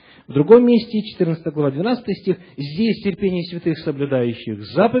 В другом месте, 14 глава, 12 стих, здесь терпение святых, соблюдающих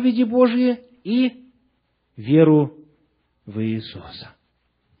заповеди Божьи и веру в Иисуса.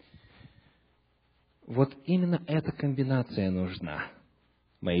 Вот именно эта комбинация нужна.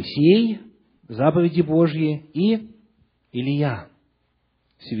 Моисей, заповеди Божьи и Илия.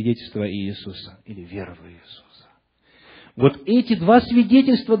 свидетельство Иисуса или вера в Иисуса. Вот эти два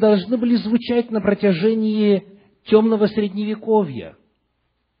свидетельства должны были звучать на протяжении темного Средневековья.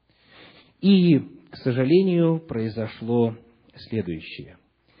 И, к сожалению, произошло следующее.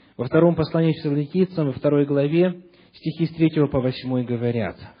 Во втором послании к Фессалоникийцам, во 2 главе, стихи с 3 по 8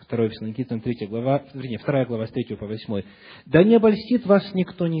 говорят. 2 Фессалоникийцам, 2 глава, с 3 по 8. «Да не обольстит вас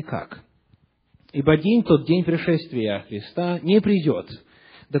никто никак, ибо день тот, день пришествия Христа, не придет,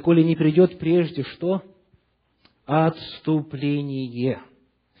 доколе не придет прежде что? Отступление.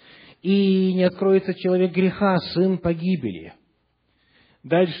 И не откроется человек греха, сын погибели».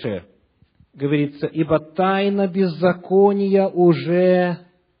 Дальше говорится, «Ибо тайна беззакония уже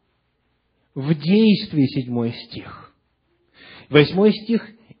в действии», 7 стих. 8 стих,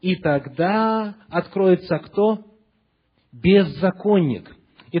 «И тогда откроется кто? Беззаконник».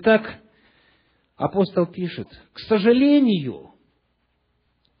 Итак, апостол пишет, к сожалению,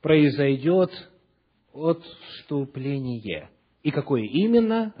 произойдет отступление. И какое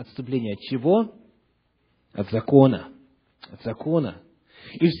именно? Отступление от чего? От закона. От закона.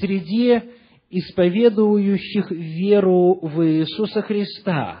 И в среде исповедующих веру в Иисуса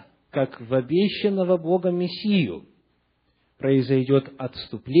Христа, как в обещанного Богом Мессию, произойдет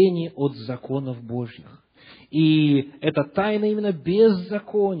отступление от законов Божьих. И эта тайна именно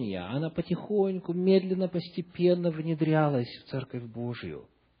беззакония, она потихоньку, медленно, постепенно внедрялась в Церковь Божию,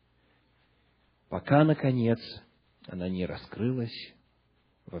 пока, наконец, она не раскрылась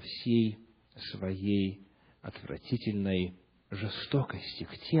во всей своей отвратительной жестокости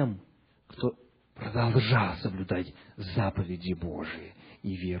к тем, кто продолжал соблюдать заповеди Божии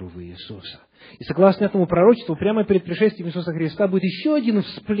и веру в Иисуса. И согласно этому пророчеству, прямо перед пришествием Иисуса Христа будет еще один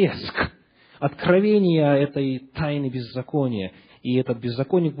всплеск откровения этой тайны беззакония, и этот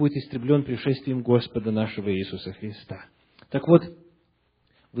беззаконник будет истреблен пришествием Господа нашего Иисуса Христа. Так вот,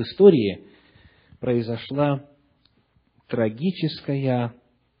 в истории произошла трагическая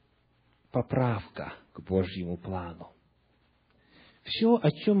поправка к Божьему плану. Все,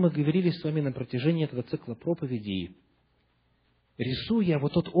 о чем мы говорили с вами на протяжении этого цикла проповедей, рисуя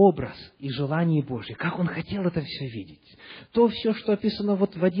вот тот образ и желание Божье, как Он хотел это все видеть, то все, что описано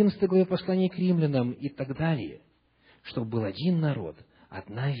вот в 11 главе послания к римлянам и так далее, чтобы был один народ,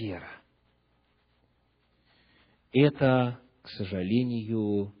 одна вера, это, к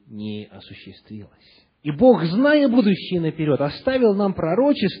сожалению, не осуществилось. И Бог, зная будущее наперед, оставил нам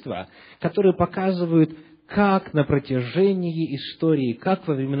пророчества, которые показывают, как на протяжении истории, как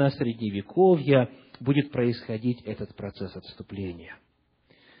во времена Средневековья будет происходить этот процесс отступления.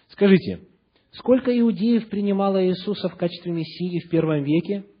 Скажите, сколько иудеев принимало Иисуса в качестве Мессии в первом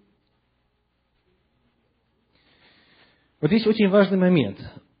веке? Вот здесь очень важный момент.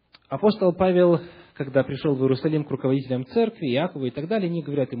 Апостол Павел, когда пришел в Иерусалим к руководителям церкви, Иакову и так далее, они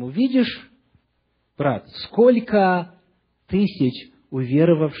говорят ему: видишь, брат, сколько тысяч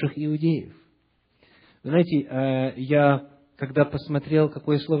уверовавших иудеев. Знаете, я, когда посмотрел,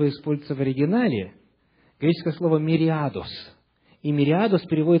 какое слово используется в оригинале, греческое слово «мириадос». И «мириадос»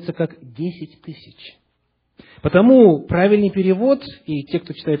 переводится как 10 тысяч. Потому правильный перевод, и те,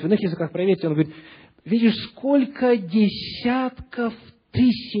 кто читает в иных языках, проверьте, он говорит: видишь, сколько десятков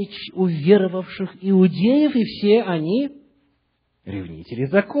тысяч уверовавших иудеев, и все они ревнители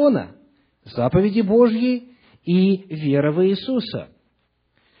закона, заповеди Божьи и вера в Иисуса.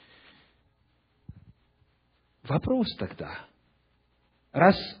 Вопрос тогда,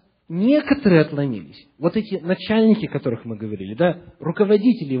 раз некоторые отклонились, вот эти начальники, о которых мы говорили, да,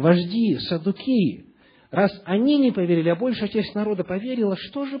 руководители, вожди, саддукеи, раз они не поверили, а большая часть народа поверила,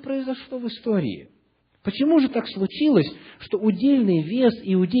 что же произошло в истории? Почему же так случилось, что удельный вес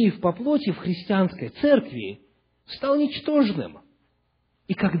иудеев по плоти в христианской церкви стал ничтожным?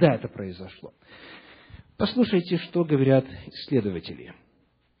 И когда это произошло? Послушайте, что говорят исследователи.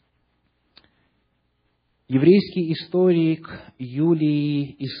 Еврейский историк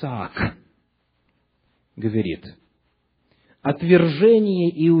Юлий Исаак говорит: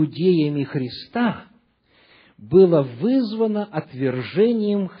 отвержение иудеями Христа было вызвано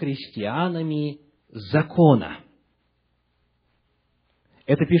отвержением христианами закона.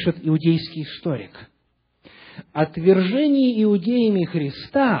 Это пишет иудейский историк. Отвержение иудеями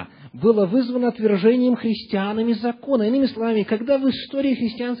Христа было вызвано отвержением христианами закона. Иными словами, когда в истории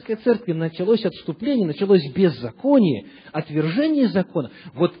христианской церкви началось отступление, началось беззаконие, отвержение закона,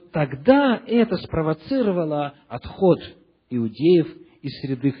 вот тогда это спровоцировало отход иудеев из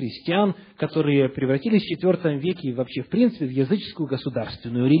среды христиан, которые превратились в IV веке и вообще, в принципе, в языческую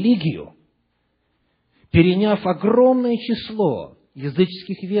государственную религию, переняв огромное число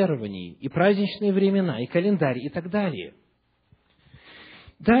языческих верований, и праздничные времена, и календарь, и так далее.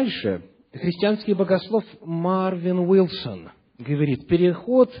 Дальше христианский богослов Марвин Уилсон говорит: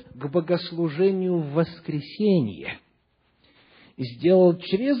 переход к богослужению в воскресенье сделал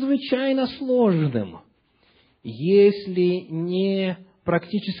чрезвычайно сложным, если не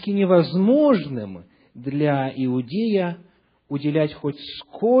практически невозможным для иудея уделять хоть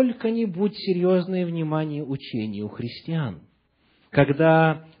сколько-нибудь серьезное внимание учению христиан.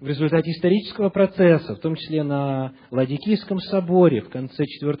 Когда в результате исторического процесса, в том числе на Ладикийском соборе в конце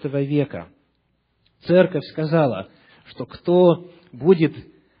IV века, церковь сказала, что кто будет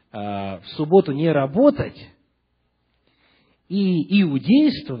в субботу не работать и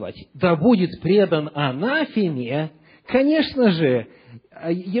иудействовать, да будет предан анафеме, конечно же,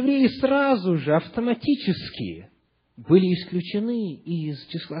 евреи сразу же, автоматически были исключены из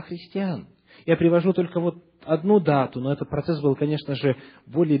числа христиан. Я привожу только одну дату, но этот процесс был, конечно же,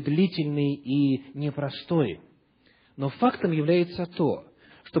 более длительный и непростой. Но фактом является то,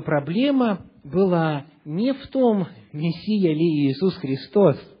 что проблема была не в том, Мессия ли Иисус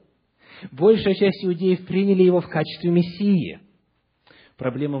Христос. Большая часть иудеев приняли Его в качестве Мессии.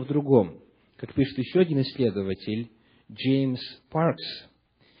 Проблема в другом. Как пишет еще один исследователь, Джеймс Паркс,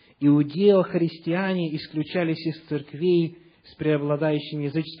 иудео-христиане исключались из церквей с преобладающим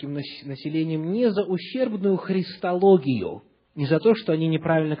языческим населением не за ущербную христологию, не за то, что они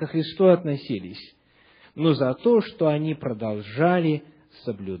неправильно ко Христу относились, но за то, что они продолжали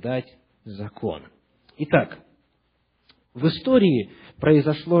соблюдать закон. Итак, в истории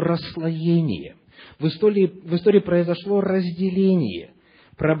произошло расслоение, в истории произошло разделение.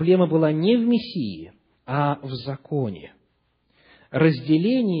 Проблема была не в Мессии, а в законе.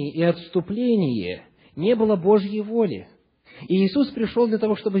 Разделение и отступление не было Божьей воли. И Иисус пришел для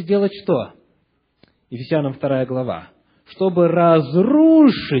того, чтобы сделать что? Ефесянам 2 глава. Чтобы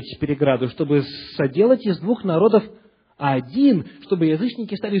разрушить преграду, чтобы соделать из двух народов один, чтобы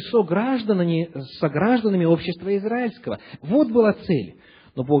язычники стали согражданами общества израильского. Вот была цель.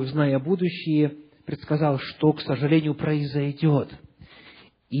 Но Бог, зная будущее, предсказал, что, к сожалению, произойдет.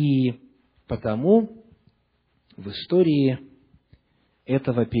 И потому в истории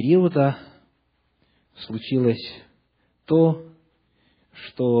этого периода случилось то,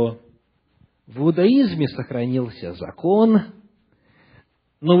 что в иудаизме сохранился закон,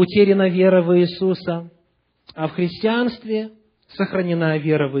 но утеряна вера в Иисуса, а в христианстве сохранена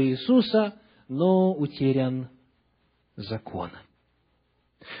вера в Иисуса, но утерян закон.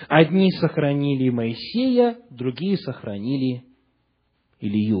 Одни сохранили Моисея, другие сохранили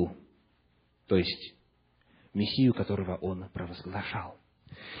Илью, то есть Мессию, которого он провозглашал.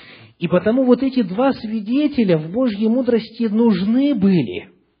 И потому вот эти два свидетеля в Божьей мудрости нужны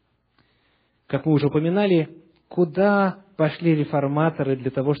были. Как мы уже упоминали, куда пошли реформаторы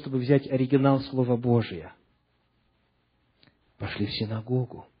для того, чтобы взять оригинал Слова Божия? Пошли в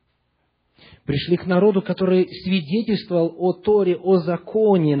синагогу. Пришли к народу, который свидетельствовал о Торе, о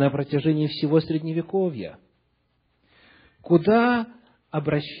законе на протяжении всего Средневековья. Куда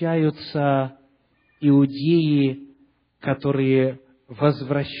обращаются иудеи, которые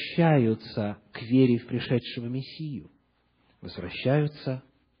возвращаются к вере в пришедшего Мессию? Возвращаются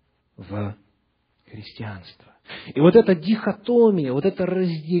в христианство. И вот эта дихотомия, вот это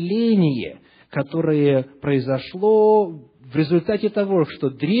разделение, которое произошло в результате того, что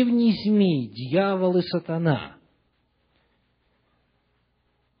древний змей, дьявол и сатана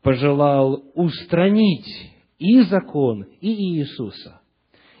пожелал устранить и закон, и Иисуса,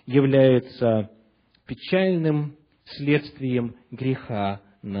 является печальным следствием греха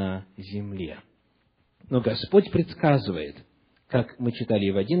на земле. Но Господь предсказывает, как мы читали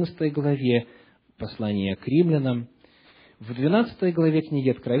в 11 главе послания к римлянам, в 12 главе книги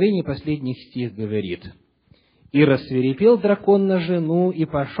Откровения последний стих говорит: «И рассвирепел дракон на жену, и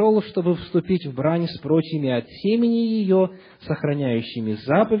пошел, чтобы вступить в брань с прочими от семени ее, сохраняющими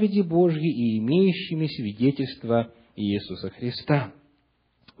заповеди Божьи и имеющими свидетельство Иисуса Христа».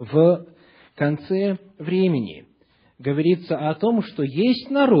 В конце времени говорится о том, что есть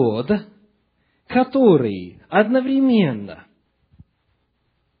народ, который одновременно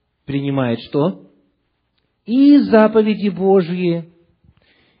принимает что? И заповеди Божьи,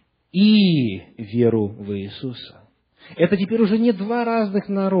 и веру в Иисуса. Это теперь уже не два разных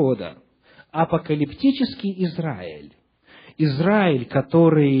народа. Апокалиптический Израиль, Израиль,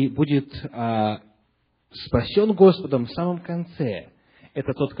 который будет спасен Господом в самом конце,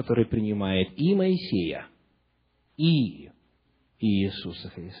 это тот, который принимает и Моисея, и Иисуса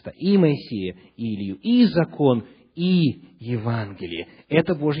Христа, и Моисея, и Илью, и закон, и Евангелие.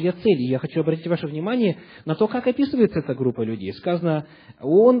 Это Божья цель. И я хочу обратить ваше внимание на то, как описывается эта группа людей. Сказано,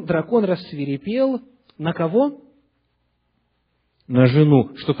 дракон рассвирепел на кого? на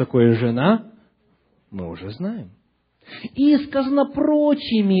жену. Что такое жена? Мы уже знаем. И сказано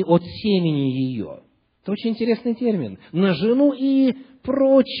прочими от семени ее. Это очень интересный термин. На жену и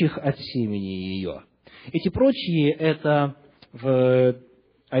прочих от семени ее. Эти прочие — это в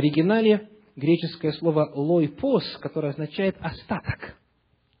оригинале греческое слово «лойпос», которое означает «остаток».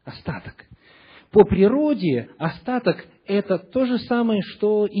 Остаток. По природе остаток — это то же самое,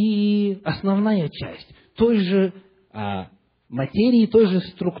 что и основная часть той же материи, той же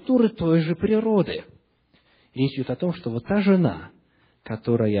структуры, той же природы. Речь идет о том, что вот та жена,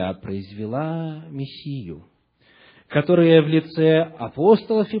 которая произвела Мессию, которая в лице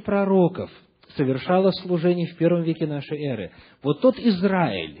апостолов и пророков совершала служение в первом веке нашей эры, вот тот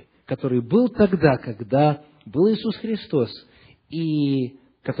Израиль, который был тогда, когда был Иисус Христос, и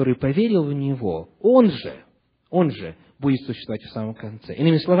который поверил в Него, Он же будет существовать в самом конце.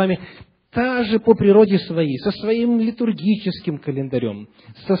 Иными словами, та же по природе своей, со своим литургическим календарем,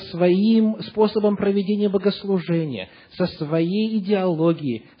 со своим способом проведения богослужения, со своей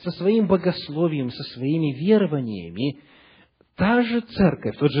идеологией, со своим богословием, со своими верованиями, та же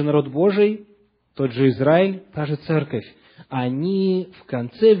церковь, тот же народ Божий, тот же Израиль, та же церковь, они в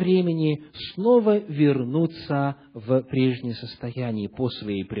конце времени снова вернутся в прежнее состояние по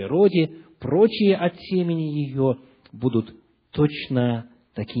своей природе, прочие от семени ее будут точно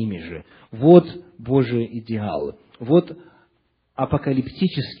такими же. Вот Божий идеал, вот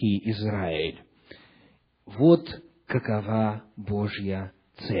апокалиптический Израиль, вот какова Божья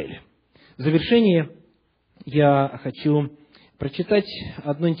цель. В завершение я хочу прочитать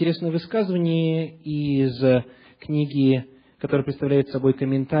одно интересное высказывание из книги, которая представляет собой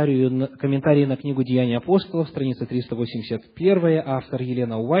комментарий на книгу «Деяния апостолов», страница 381, автор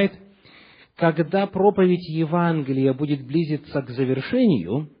Елена Уайт. Когда проповедь Евангелия будет близиться к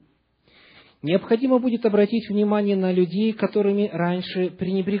завершению, необходимо будет обратить внимание на людей, которыми раньше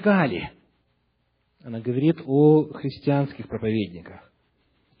пренебрегали. Она говорит о христианских проповедниках.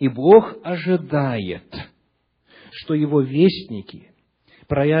 И Бог ожидает, что Его вестники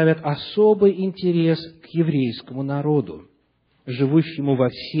проявят особый интерес к еврейскому народу, живущему во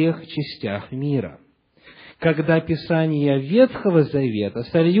всех частях мира. Когда Писания Ветхого Завета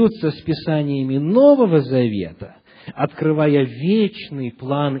сольются с Писаниями Нового Завета, открывая вечный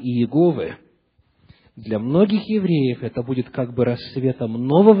план Иеговы, для многих евреев это будет как бы рассветом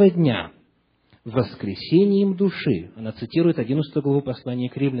нового дня, воскресением души. Она цитирует 11 главу послания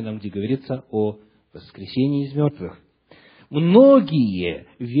к римлянам, где говорится о воскресении из мертвых. Многие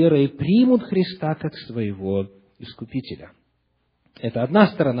верой примут Христа как своего Искупителя. Это одна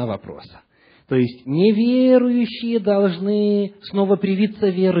сторона вопроса. То есть неверующие должны снова привиться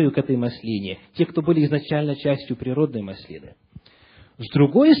верою к этой маслине, те, кто были изначально частью природной маслины. С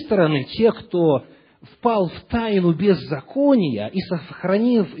другой стороны, те, кто впал в тайну беззакония и,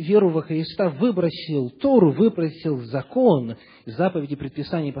 сохранив веру во Христа, выбросил Тору, выбросил закон, заповеди,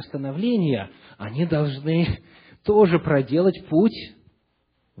 предписания и постановления, они должны тоже проделать путь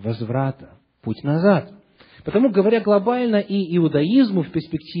возврата, путь назад. Потому, говоря глобально, и иудаизму в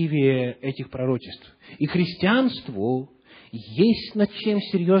перспективе этих пророчеств, и христианству есть над чем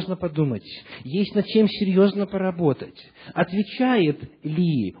серьезно подумать, есть над чем серьезно поработать. Отвечает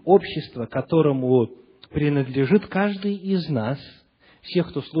ли общество, которому принадлежит каждый из нас, всех,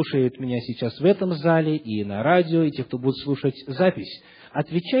 кто слушает меня сейчас в этом зале и на радио, и тех, кто будет слушать запись,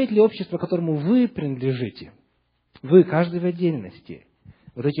 отвечает ли общество, которому вы принадлежите, вы, каждый в отдельности,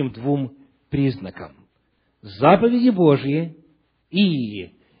 вот этим двум признакам: заповеди Божьи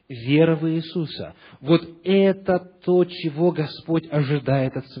и вера в Иисуса. Вот это то, чего Господь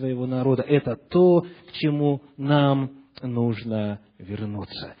ожидает от своего народа. Это то, к чему нам нужно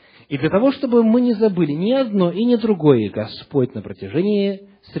вернуться. И для того, чтобы мы не забыли ни одно и ни другое, Господь на протяжении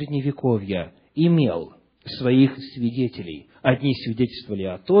Средневековья имел своих свидетелей. Одни свидетельствовали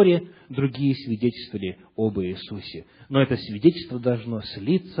о Торе, другие свидетельствовали об Иисусе. Но это свидетельство должно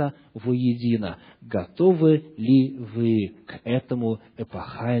слиться воедино. Готовы ли вы к этому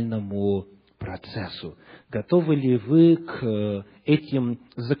эпохальному процессу? Готовы ли вы к этим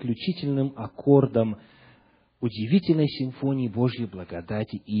заключительным аккордам удивительной симфонии Божьей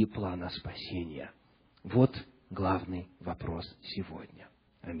благодати и плана спасения? Вот главный вопрос сегодня.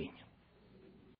 Аминь.